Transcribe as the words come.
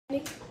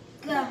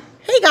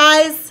Hey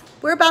guys,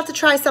 we're about to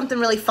try something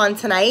really fun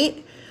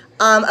tonight.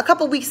 A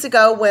couple weeks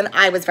ago when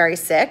I was very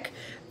sick,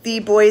 the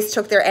boys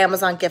took their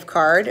Amazon gift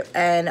card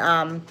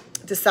and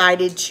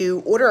decided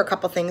to order a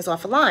couple things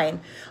off a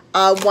line.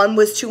 One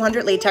was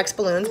 200 latex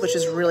balloons, which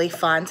is really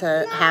fun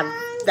to have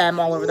them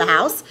all over the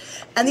house.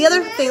 And the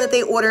other thing that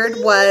they ordered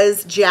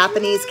was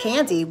Japanese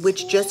candy,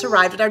 which just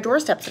arrived at our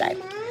doorstep today.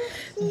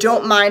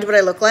 Don't mind what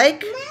I look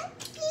like.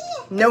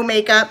 No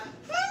makeup.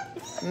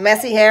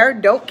 Messy hair,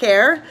 don't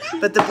care,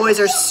 but the boys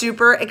are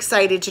super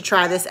excited to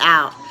try this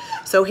out.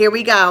 So here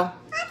we go.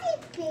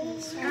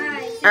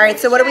 All right,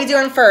 so what are we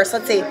doing first?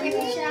 Let's see.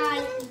 It's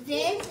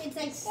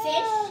like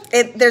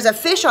fish. There's a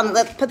fish on,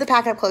 let's put the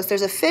packet up close.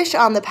 There's a fish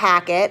on the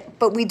packet,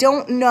 but we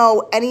don't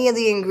know any of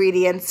the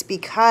ingredients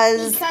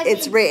because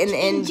it's written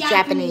in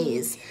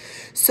Japanese.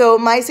 So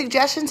my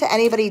suggestion to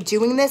anybody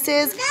doing this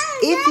is,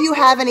 if you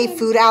have any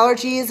food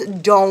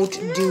allergies, don't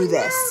do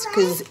this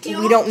because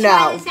we don't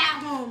know.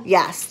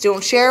 Yes,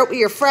 don't share it with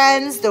your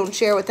friends. Don't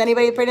share it with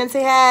anybody. Brayden,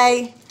 say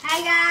hey.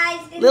 Hi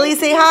guys. Lily,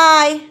 say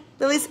hi.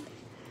 Lily,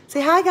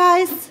 say hi,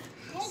 guys.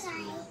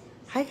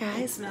 Hi, guys.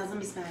 It smells. Let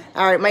me smell it.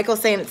 All right, Michael's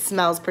saying it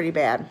smells pretty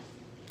bad.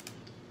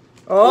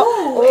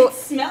 Oh, it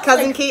smells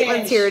cousin like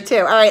Caitlin's fish. here too.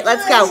 All right,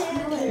 let's go.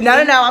 No,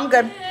 I'm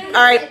good. All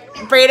right,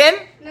 Brayden.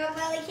 No,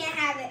 Lily can't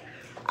have it.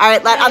 All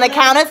right, on the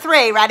count of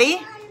 3.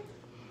 Ready?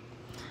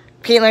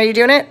 Caitlin, are you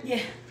doing it? Yeah.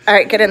 All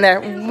right, get in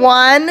there.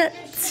 1,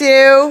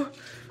 2,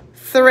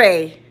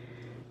 3.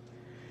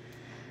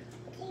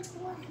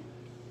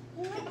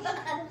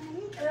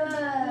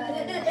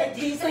 It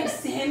tastes like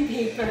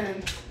sandpaper.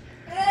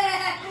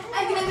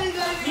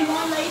 You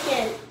won't like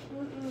it.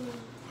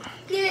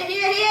 Here.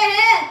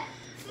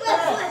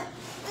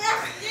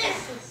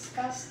 This is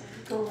disgusting.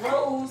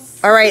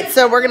 Gross. All right,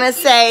 so we're gonna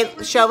say,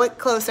 show it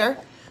closer.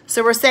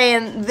 So we're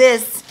saying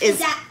this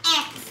is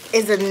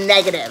a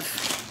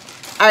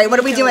negative. All right, what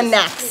are we doing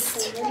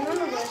next?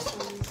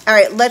 All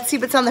right, let's see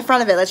what's on the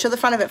front of it. Let's show the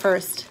front of it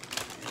first.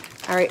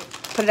 All right,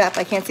 put it up.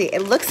 I can't see.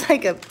 It looks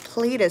like a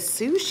plate of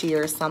sushi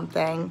or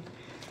something.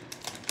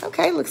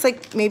 Okay, looks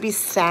like maybe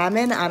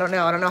salmon. I don't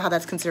know. I don't know how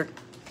that's considered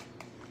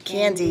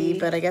candy,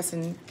 but I guess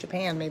in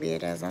Japan maybe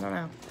it is. I don't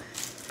know.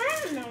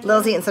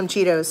 Lil's eating some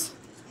Cheetos.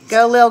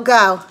 Go, Lil,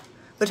 go.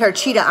 With her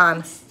cheetah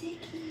on.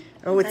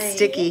 Oh, it's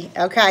sticky.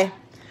 Okay.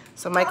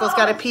 So Michael's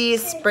got a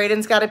piece.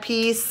 Brayden's got a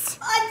piece.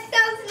 Oh, it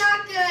sounds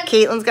not good.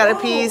 Caitlin's got a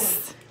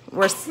piece.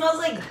 We're It smells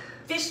like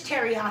fish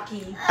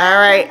teriyaki. all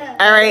right.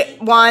 All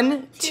right.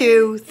 1,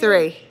 2,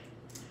 3.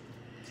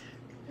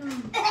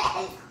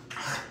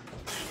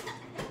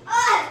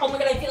 Oh my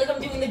god, I feel like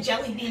I'm doing the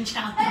jelly bean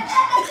challenge.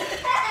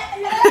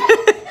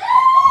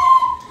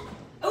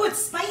 Oh, it's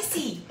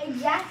spicy.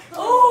 Exactly.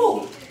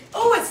 Oh,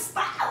 it's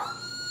spicy.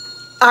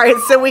 All right.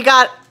 So we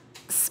got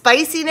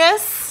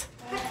spiciness.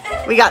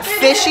 We got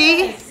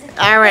fishy.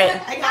 All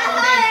right. I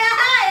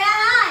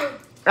got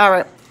it. All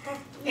right.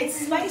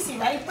 It's spicy,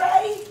 right,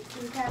 Bray?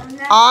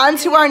 On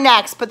to our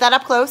next. Put that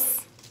up close.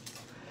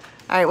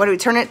 All right. What do we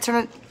turn it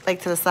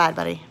like to the side,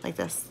 buddy? Like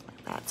this.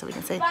 Like that, so we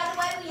can see.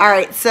 All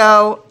right.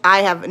 So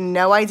I have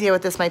no idea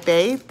what this might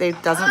be.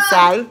 It doesn't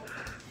say.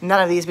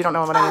 None of these. We don't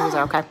know what any of these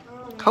are. Okay.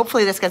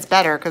 Hopefully this gets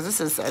better because this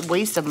is a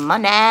waste of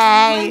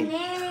money.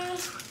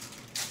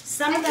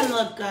 Some of them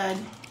look good.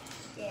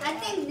 I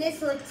think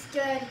this looks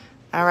good.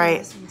 All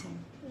right.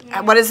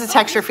 What does the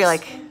texture feel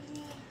like?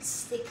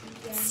 Sticky.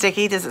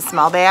 Sticky? Does it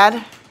smell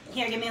bad?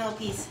 Here, give me a little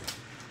piece.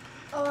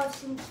 Oh, it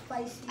seems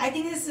spicy. I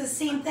think this is the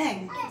same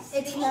thing.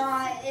 It's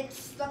not.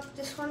 It's like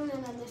this one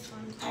and then this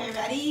one. Are you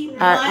ready? All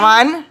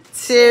right. 1,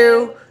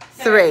 2,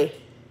 3.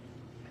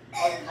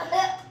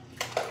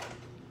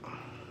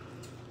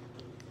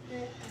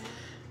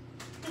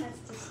 That's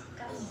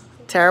disgusting.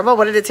 Terrible.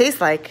 What did it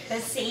taste like? The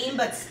same,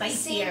 but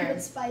spicier. Same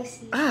but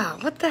spicy. Oh,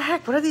 what the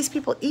heck? What are these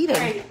people eating?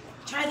 All right,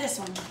 try this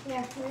one.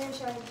 Yeah, we're gonna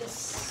try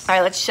this. All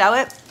right, let's show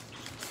it.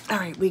 All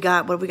right,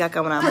 what do we got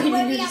going on?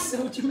 You're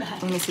so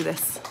dramatic. Let me see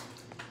this.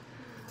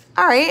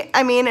 All right,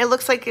 I mean, it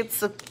looks like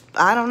it's a,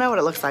 I don't know what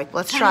it looks like.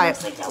 Let's try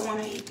Looks it. like that one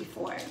I ate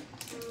before.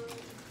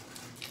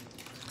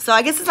 So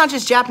I guess it's not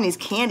just Japanese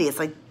candy, it's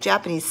like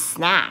Japanese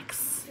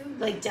snacks.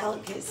 Like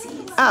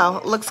delicacies. Oh,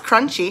 it looks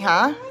crunchy,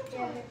 huh?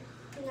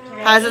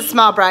 How does it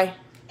smell, Bri?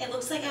 It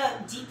looks like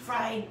a deep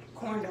fried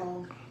corn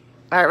dog.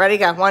 All right, ready,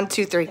 go. 1,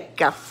 2, 3,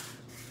 go.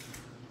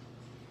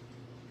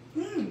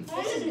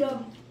 This is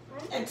good.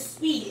 It's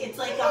sweet. It's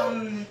like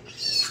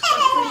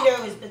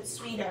Fritos, but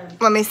sweeter.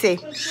 Let me see. You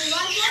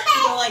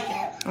don't like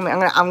it?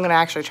 I'm gonna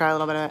actually try a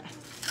little bit of it.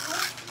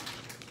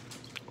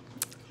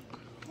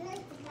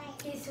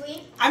 It's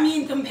sweet. I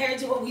mean, compared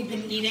to what we've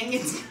been eating,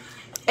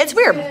 It's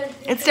weird.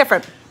 It's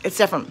different. It's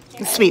different.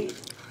 It's sweet.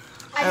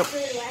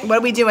 What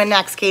are we doing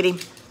next, Katie?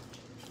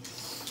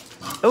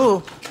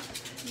 Ooh.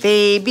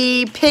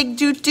 Baby pig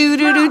doo doo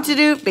doo doo doo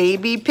doo.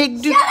 Baby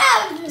pig doo.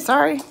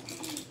 Sorry.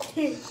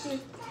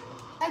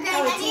 Okay,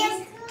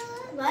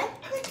 what?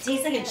 it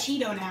tastes like a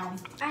Cheeto now.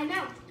 I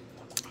know.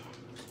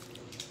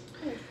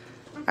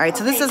 All right,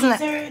 so this Okay, isn't.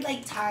 These are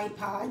like Tide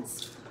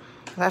Pods.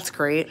 That's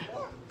great.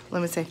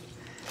 Let me see.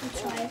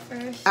 Let's try it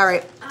first. All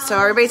right, so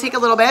everybody take a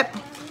little bit.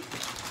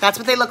 That's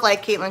what they look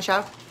like, Caitlin,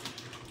 show.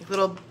 Like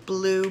little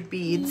blue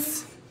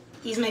beads.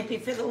 These might be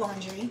for the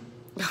laundry.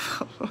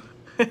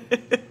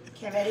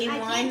 Okay, ready? I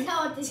can't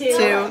tell what this two, is.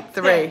 2,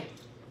 3.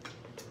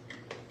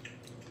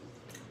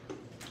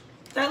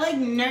 They're like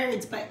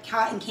nerds, but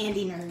cotton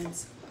candy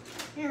nerds.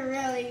 You're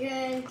really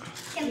good.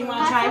 You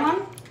want to try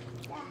one?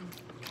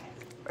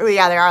 Oh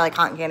yeah, they are like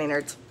cotton candy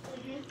nerds.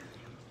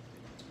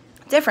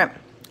 Different,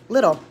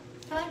 little.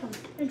 I like them.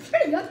 It's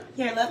pretty good.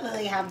 Here, let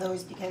Lily have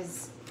those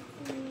because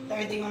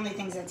they're the only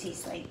things that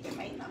taste like there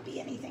might not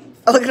be anything.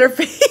 Oh, look at her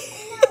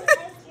face.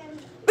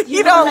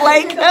 You don't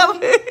like them?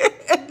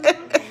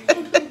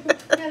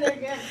 No, they're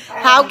good.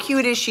 How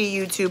cute is she,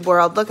 YouTube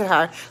world? Look at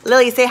her.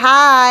 Lily, say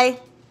hi.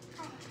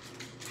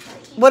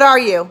 What are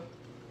you?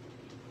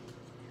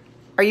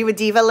 Are you a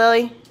diva,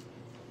 Lily?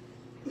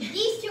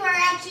 These two are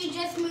actually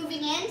just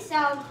moving in,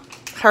 so.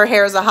 Her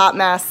hair is a hot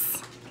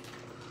mess.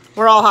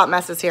 We're all hot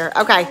messes here.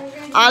 Okay,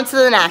 on to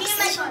the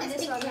next.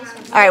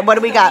 All right, what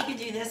do we got? You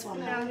could do this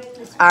one.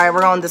 All right,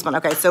 we're going this one.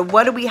 Okay, so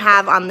what do we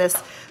have on this?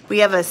 We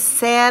have a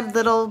sad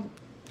little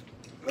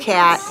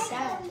cat.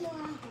 I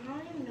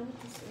don't even know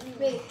what this is.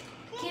 Wait,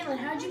 Caitlin,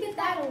 how'd you get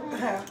that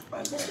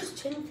over? This was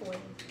tin foil.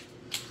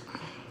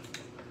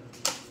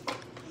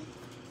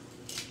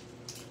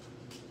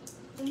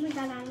 Oh my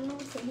god, I don't know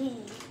what's in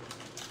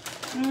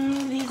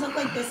it. These look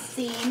like the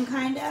same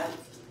kind of.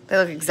 They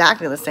look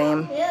exactly the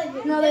same.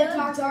 No, they're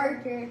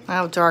darker.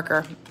 Oh,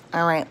 darker.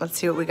 All right, let's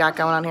see what we got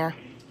going on here.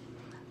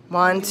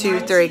 1,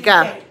 2, 3,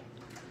 go.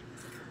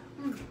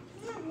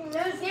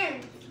 Those here.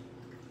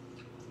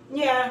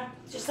 Yeah,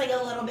 just like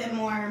a little bit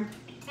more.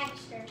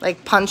 Texture.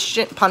 Like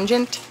pungent.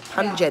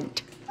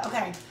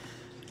 Okay.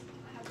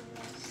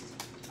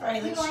 All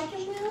right, You like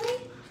them,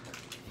 Lily?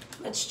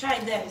 let's try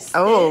this.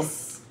 Oh.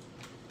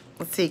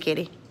 Let's see,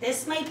 Katie.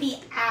 This might be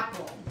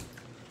apple.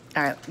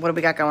 All right, what do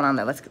we got going on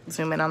there? Let's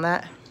zoom in on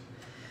that.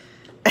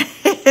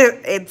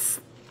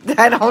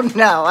 I don't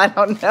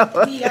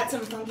know. You got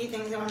some funky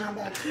things going on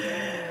back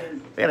here.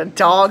 We got a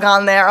dog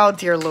on there. Oh,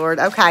 dear Lord.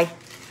 Okay.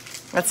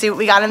 Let's see what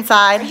we got Are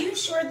inside. you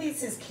sure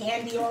this is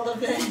candy, all of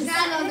this?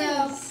 I don't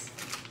know.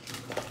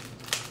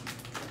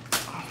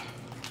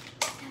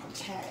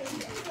 Okay.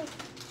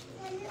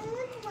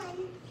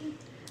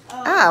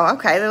 Oh,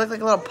 okay. They look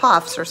like little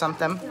puffs or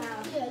something.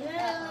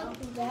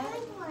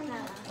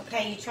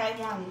 Okay, you try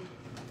one.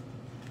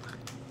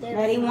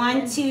 Ready?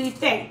 1, 2,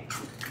 3.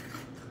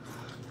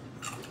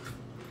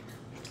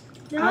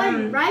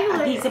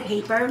 A piece of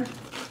paper.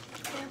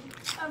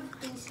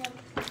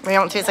 They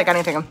don't taste like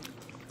anything. All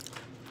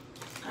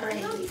They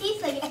right. don't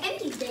taste like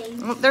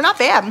anything. Well, they're not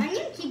bad. I'm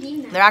gonna keep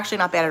eating them. They're actually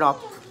not bad at all.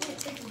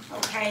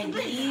 Okay,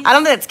 these. I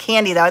don't think it's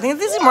candy, though. I think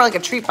this is more like a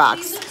treat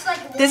box. Looks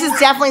like This is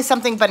definitely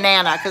something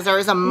banana because there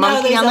is a No,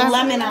 monkey there's on a there.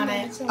 lemon on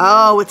it.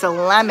 Oh, it's a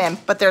lemon,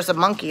 but there's a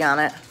monkey on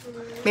it.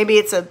 Maybe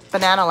it's a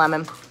banana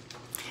lemon.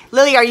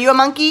 Lily, are you a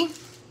monkey?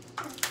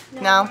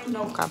 No?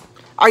 Okay.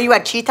 Are you a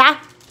cheetah?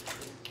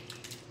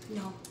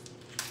 No.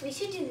 we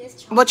should do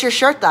this. What's your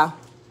shirt, though?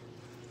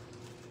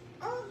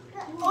 Oh,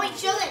 wait,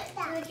 show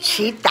it.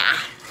 Cheetah.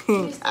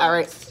 All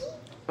right.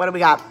 What do we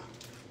got?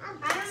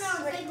 I don't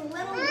know, it's like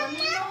little lemon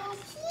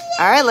balls.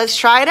 All right, let's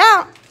try it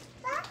out.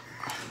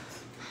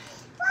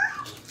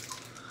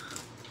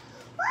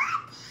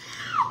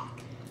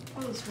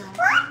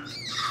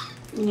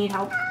 You need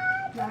help?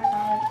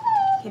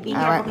 Okay, be All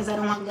careful right. because I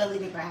don't want Lily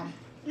to grab.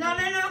 No.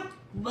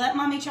 Let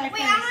mommy try Wait,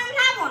 first. I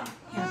don't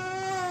even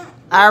have one.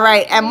 All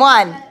right, and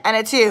 1, and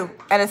a 2,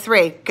 and a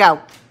 3.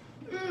 Go.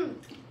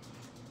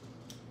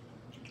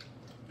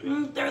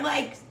 They're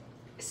like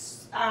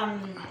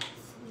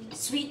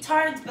sweet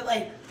tarts, but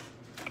like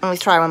Let me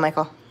try one,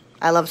 Michael.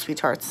 I love sweet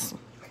tarts.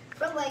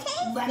 But like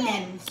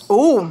lemons.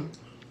 Ooh,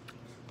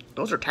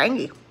 those are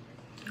tangy.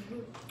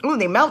 Ooh,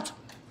 they melt.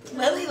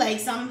 Lily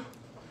likes them.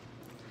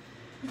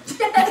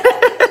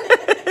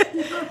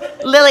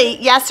 Lily,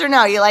 yes or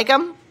no? You like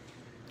them?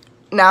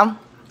 No?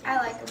 I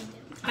like them.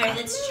 All right,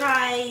 let's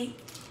try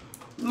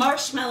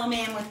Marshmallow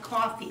Man with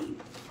coffee.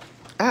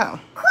 Oh.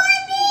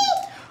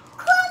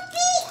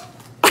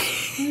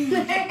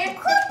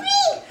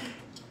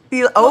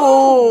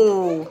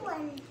 Oh.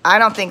 I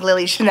don't think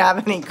Lily should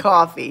have any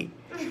coffee.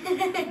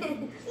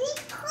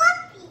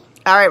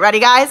 All right, ready,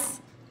 guys?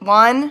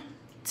 1,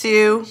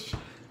 2,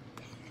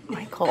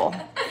 Michael,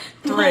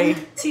 3.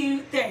 1,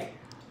 2, 3.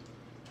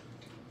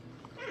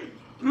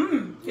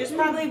 This is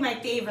probably my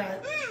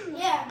favorite.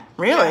 Yeah.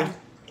 Really? Yeah.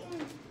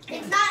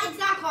 It's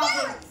not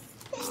coffee.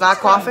 It's not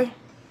coffee?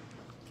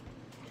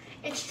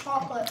 It's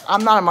chocolate.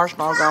 I'm not a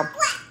marshmallow girl.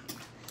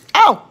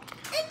 Oh,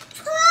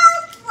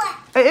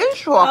 it is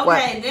chocolate.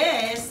 Okay,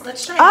 this.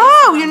 Let's try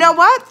Oh, this you know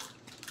what?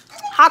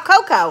 Hot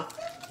cocoa.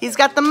 He's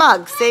got the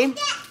mug, see?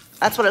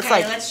 That's what it's Okay,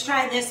 like. let's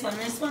try this one.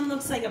 This one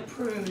looks like a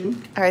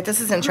prune. All right,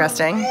 this is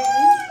interesting.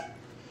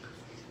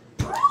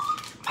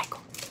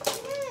 Michael.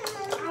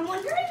 I'm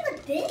wondering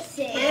what this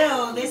is.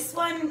 Ew, this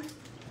one,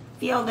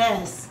 feel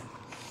this.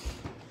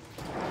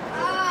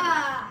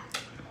 Ah.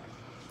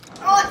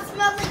 Oh, it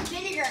smells like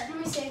vinegar. Let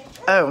me see.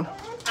 Oh.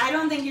 I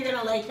don't think you're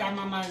gonna like that,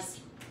 Mamas.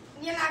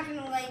 You're not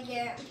gonna like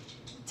it.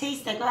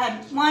 Taste it. Go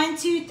ahead. 1,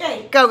 2,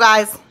 3. Go,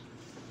 guys.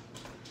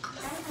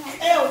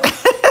 Ew.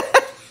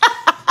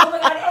 Oh my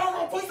God. Oh,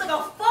 that tastes like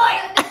a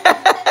foot.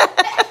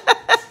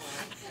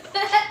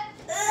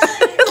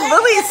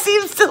 Lily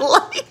seems to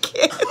like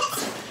it.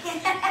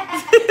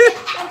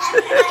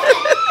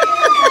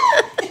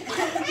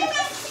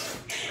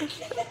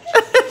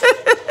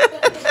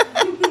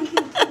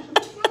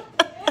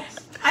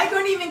 I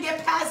couldn't even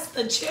get past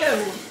the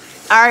chew.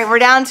 All right, we're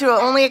down to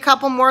only a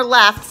couple more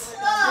left.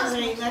 All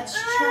right, let's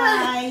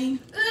try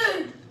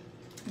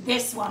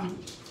this one.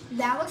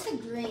 That looks like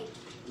grape.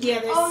 Yeah,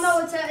 this. Oh no,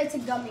 it's a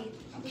gummy.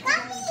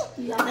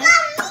 You love it?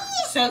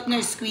 So,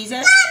 no, squeeze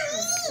it.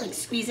 Like,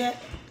 squeeze it.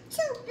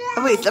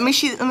 Oh, wait, let me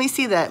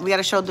see that. We got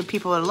to show the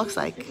people what it looks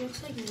like. It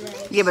looks like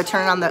grape. Yeah, but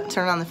turn it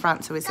on the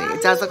front so we see.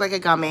 It does look like a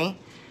gummy.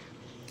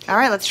 All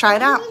right, let's try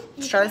it out.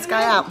 Let's try this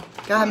guy out.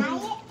 Go ahead.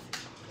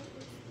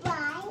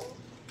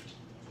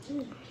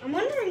 I'm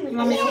wondering You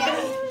want me to open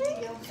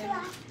it?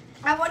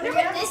 I wonder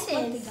what this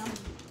is.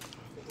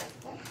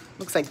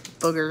 Looks like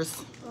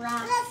boogers.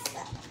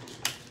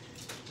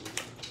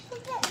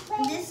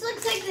 This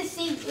looks like the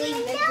same thing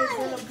that this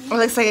little It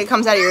looks like it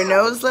comes out of your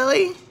nose,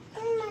 Lily.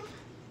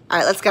 All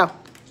right, let's go.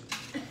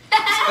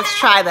 Let's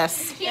try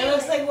this. It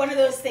looks like one of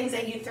those things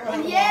that you throw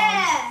in the wall.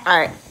 Yeah. All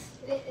right.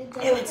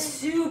 It's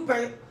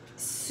super,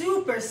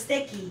 super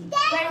sticky. But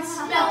it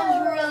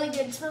smells really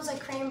good. It smells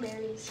like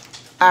cranberries.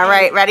 All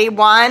right, ready?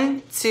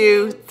 1,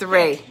 2,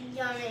 3.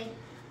 Yummy.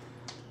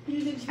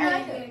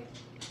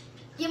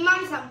 Give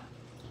mom some.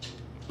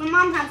 My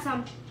mom has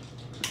some.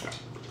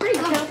 I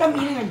feel like I'm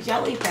eating a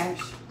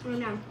jellyfish. I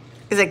know.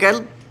 Is it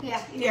good?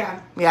 Yeah.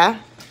 Yeah.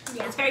 Yeah?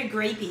 Yeah, it's very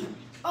grapey.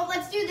 Oh,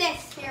 let's do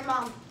this. Here,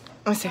 mom.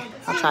 Let me see.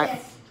 I'll try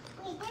it.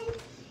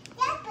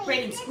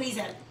 Brayden, squeeze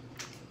it.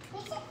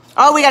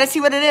 Oh, we got to see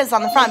what it is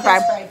on the front,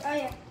 Barb. Oh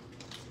yeah.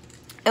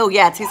 Oh,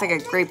 yeah, it tastes like a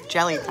grape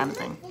jelly kind of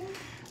thing.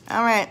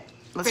 All right,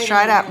 let's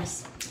try it out.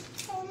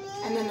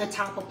 And then the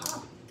top will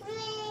pop.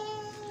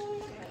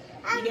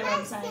 You get what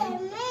I'm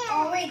saying?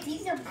 Oh wait,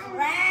 these are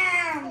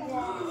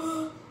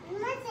brown.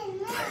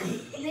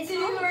 These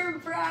are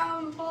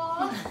brown,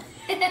 Paul.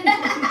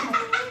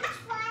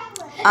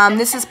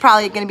 This is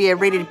probably going to be a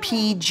rated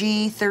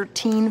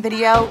PG-13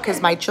 video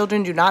because my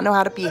children do not know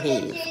how to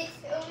behave.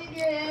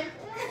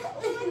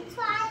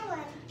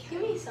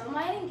 Give me some.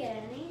 I didn't get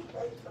any.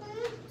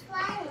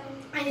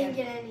 I didn't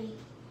get any.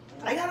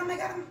 I got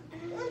them.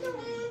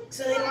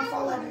 So they don't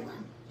fall everywhere.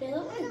 They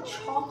look like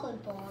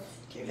chocolate balls.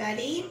 You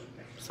ready?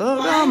 So,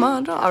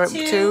 all right,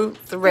 2,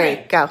 3,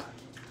 go.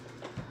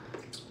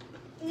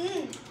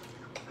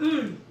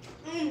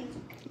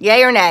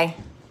 Yay or nay?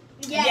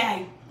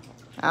 Yay.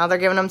 Oh, they're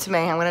giving them to me.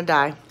 I'm going to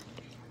die.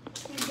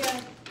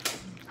 Good.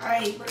 All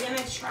right, we're going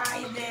to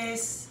try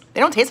this. They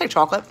don't taste like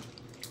chocolate.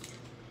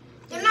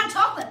 They're not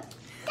chocolate.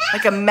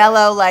 Like a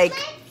mellow, like...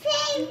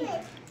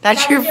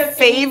 That's your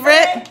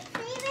favorite?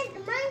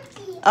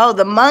 Oh,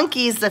 the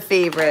monkey's the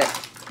favorite.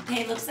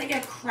 Okay, it looks like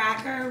a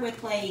cracker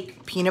with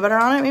like Peanut butter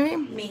on it, maybe?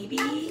 maybe.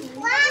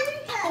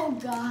 Oh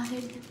god.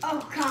 Oh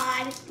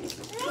god.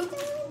 Excuse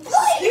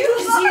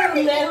you,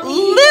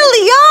 Lily.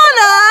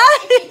 Liliana!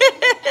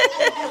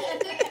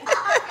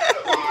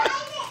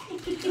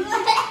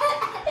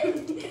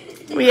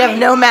 We have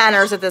no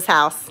manners at this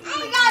house. We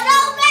got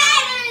no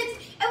manners,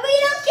 and we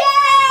don't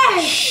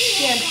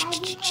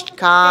care.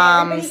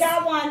 Calm. Everybody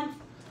got one.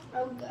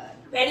 Oh god.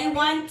 Ready?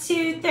 1,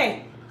 2,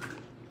 3.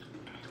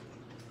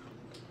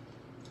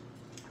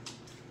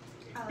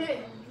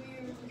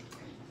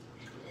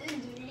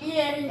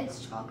 Yeah,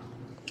 it's chocolate.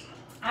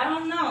 I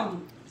don't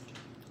know.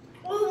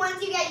 Ooh,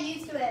 once you get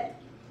used to it.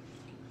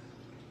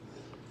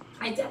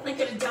 I definitely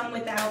could have done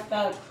without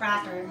the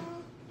cracker.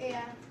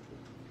 Yeah.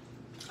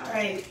 All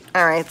right.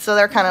 All right, so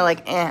they're kind of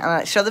like,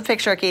 eh. Show the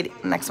picture, Katie.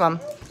 Next one.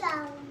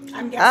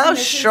 I'm guessing Oh,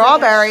 this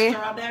strawberry. Is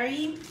like a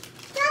strawberry.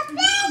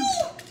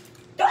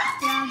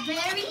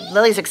 Strawberry.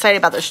 Lily's excited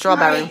about the All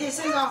strawberry. right, this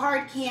is a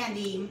hard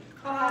candy.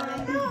 So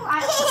I,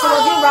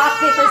 we'll do rock,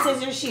 paper,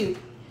 scissors, shoot.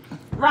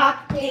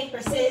 Rock,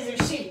 paper,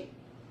 scissors, shoot.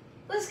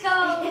 let's go.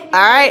 All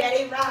right.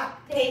 Ready?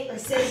 Rock, paper,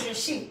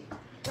 scissors, shoot.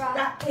 Rock.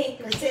 Rock,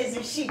 paper,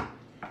 scissors, shoot.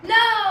 No.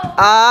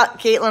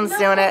 Caitlin's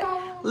doing it.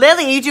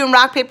 Lily, you doing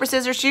rock, paper,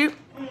 scissors, shoot?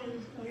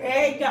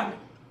 There you go.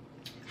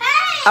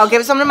 Hey. Oh,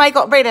 give some to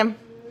Michael. Brayden.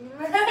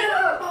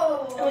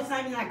 Oh, it's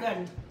not even that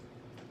good.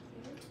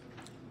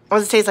 What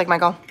does it taste like,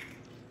 Michael?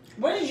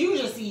 What did you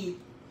just eat?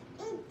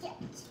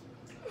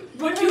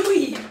 What did you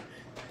eat?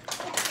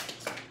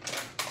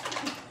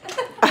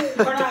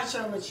 We're not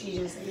sure what she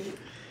just ate.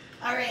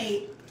 All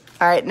right.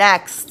 All right,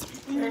 next.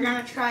 We're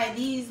going to try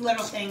these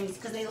little things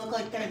because they look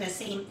like they're the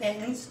same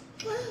things.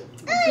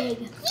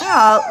 Big.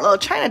 Oh, little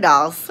China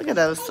dolls. Look at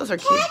those. Those are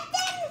cute.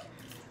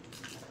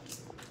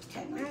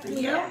 Okay, one for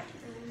you.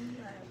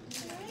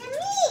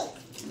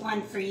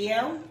 One for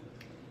you.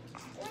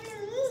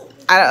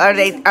 Are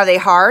they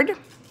hard?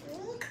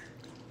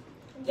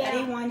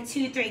 Ready? 1,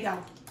 2, 3, go.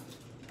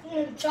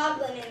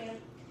 Chocolate in them.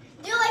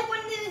 They're like one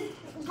of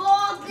those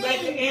ball Like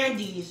the things.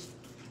 Andes.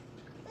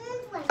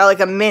 Oh, like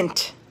a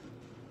mint.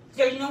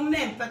 There's no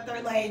mint, but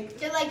they're like.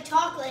 They're like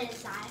chocolate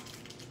inside.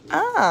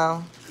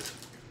 Oh.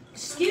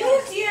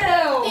 Excuse you.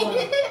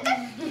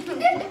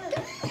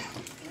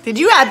 Did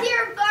you add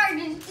Your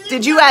garden.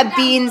 Did you add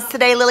beans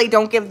today, Lily?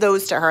 Don't give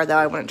those to her though.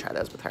 I wouldn't try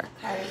those with her.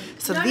 Okay.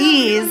 So No,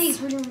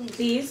 these. we're doing these.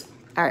 These.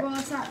 All right. Well,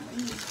 it's not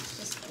beans. It's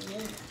just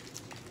vanilla.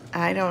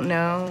 I don't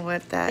know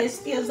what that. This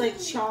feels like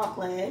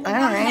chocolate. All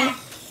right.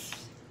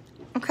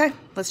 Okay,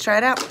 let's try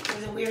it out.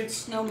 There's a weird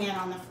snowman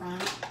on the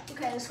front.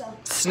 Okay, let's go.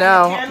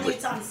 Snow. Apparently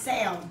it's on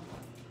sale.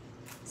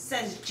 It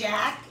says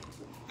Jack,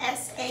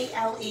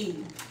 S-A-L-E.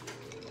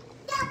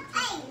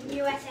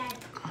 USA.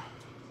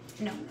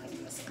 No, not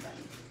USA. But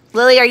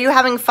Lily, are you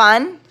having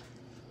fun?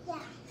 Yeah.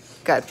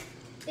 Good.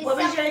 what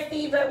was your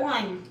favorite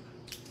one?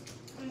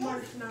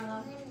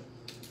 Marshmallow.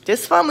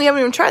 This one? We haven't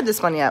even tried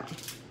this one yet.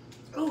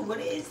 Ooh, what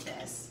is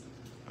this?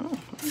 Oh,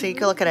 let's see, you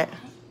can look at it.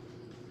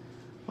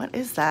 What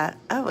is that?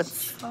 Oh,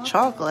 it's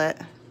chocolate.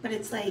 But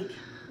it's like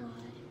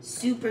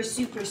super,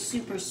 super,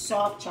 super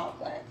soft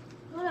chocolate.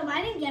 Hold on,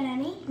 I didn't get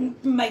any.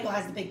 Michael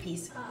has the big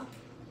piece. Oh.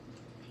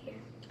 Here.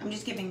 I'm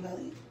just giving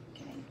Lily.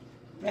 Okay.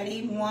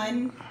 Ready?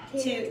 1,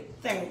 2,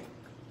 3.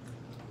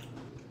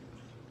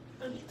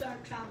 It's dark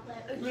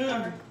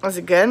chocolate. Was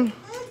it good?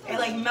 It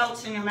like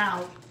melts in your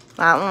mouth.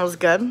 That one was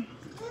good.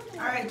 All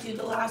right, do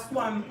the last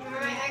one.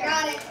 Alright, I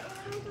got it.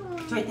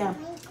 It's right there.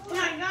 No,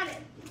 I got it.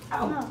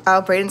 Oh.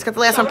 Oh, Braden's got the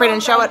last one. Braden,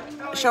 show it.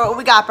 Show what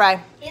we got, Bri.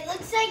 It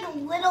looks like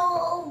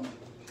little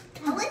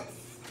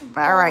pellets.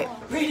 All right.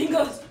 Brayden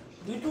goes.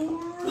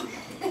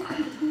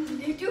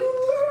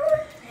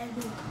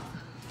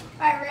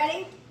 Alright,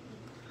 ready?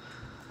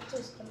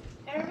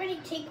 Everybody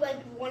take like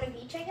one of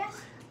each, I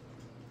guess?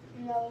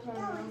 No,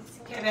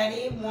 Okay,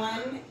 ready?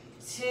 1,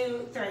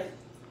 2, 3.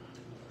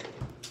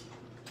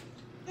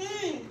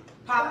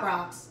 Pop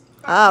rocks.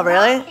 Oh,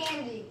 really?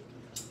 Candy.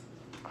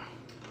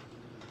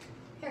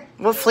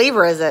 What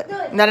flavor is it?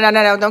 No.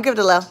 Don't give it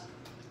to Lil.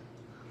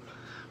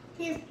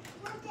 Here.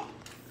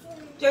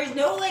 There's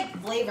no like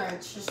flavor.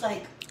 It's just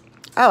like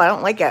Oh, I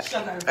don't like it.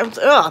 sugar.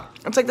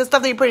 It's like the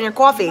stuff that you put in your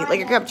coffee, like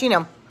your cappuccino.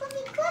 All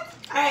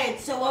right.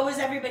 So what was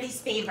everybody's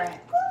favorite?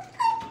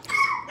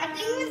 I think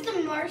it was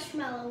the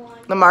marshmallow one.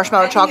 The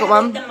marshmallow I think chocolate I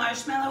like one. The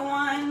marshmallow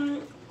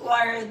one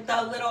or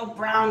the little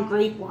brown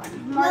grape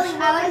one.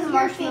 I like the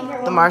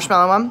marshmallow The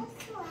marshmallow one.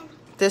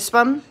 This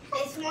one.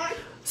 This one?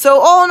 So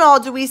all in all,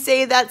 do we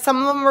say that some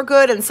of them were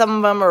good and some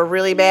of them were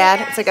really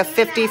bad? It's like a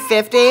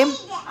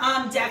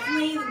 50-50.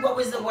 Definitely. What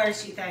was the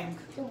worst you think?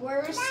 The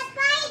worst.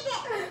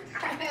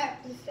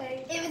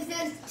 It was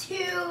those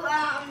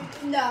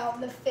two, no,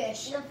 the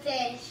fish. The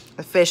fish.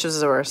 The fish was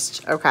the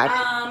worst. Okay.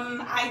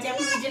 I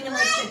definitely didn't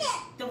like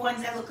the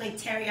ones that look like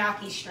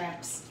teriyaki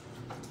strips.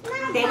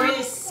 They were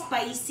just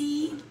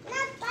spicy.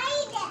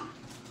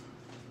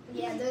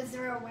 Yeah, those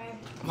are away.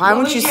 Why What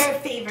wouldn't was you? your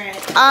favorite?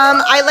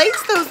 I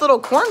liked those little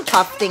corn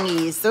puff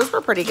thingies. Those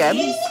were pretty good.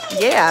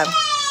 Yeah.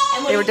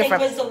 And what They do were you think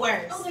different. was the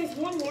worst? Oh, there's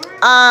one more.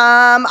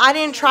 I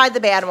didn't try the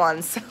bad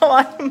ones, so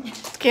I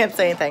can't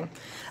say anything.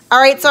 All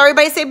right, so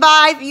everybody say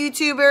bye,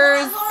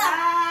 YouTubers.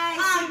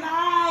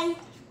 Bye.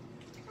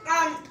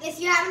 Bye. If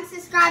you haven't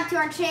subscribed to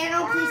our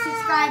channel, please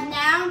subscribe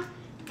now.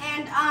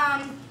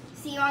 And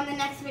see you on the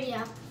next video.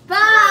 Bye.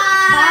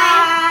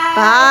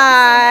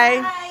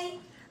 Bye. Bye.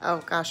 Oh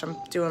gosh, I'm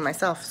doing it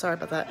myself. Sorry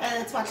about that.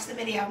 Let's watch the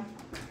video.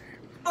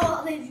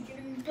 Oh, this is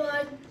getting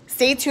good.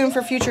 Stay tuned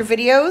for future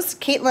videos.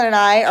 Caitlin and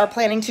I are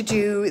planning to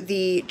do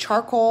the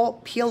charcoal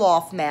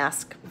peel-off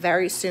mask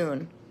very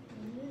soon.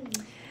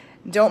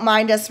 Don't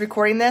mind us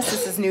recording this.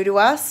 This is new to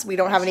us. We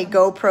don't have any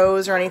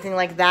GoPros or anything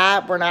like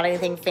that. We're not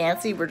anything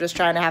fancy. We're just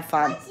trying to have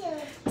fun.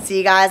 See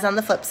you guys on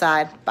the flip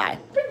side. Bye.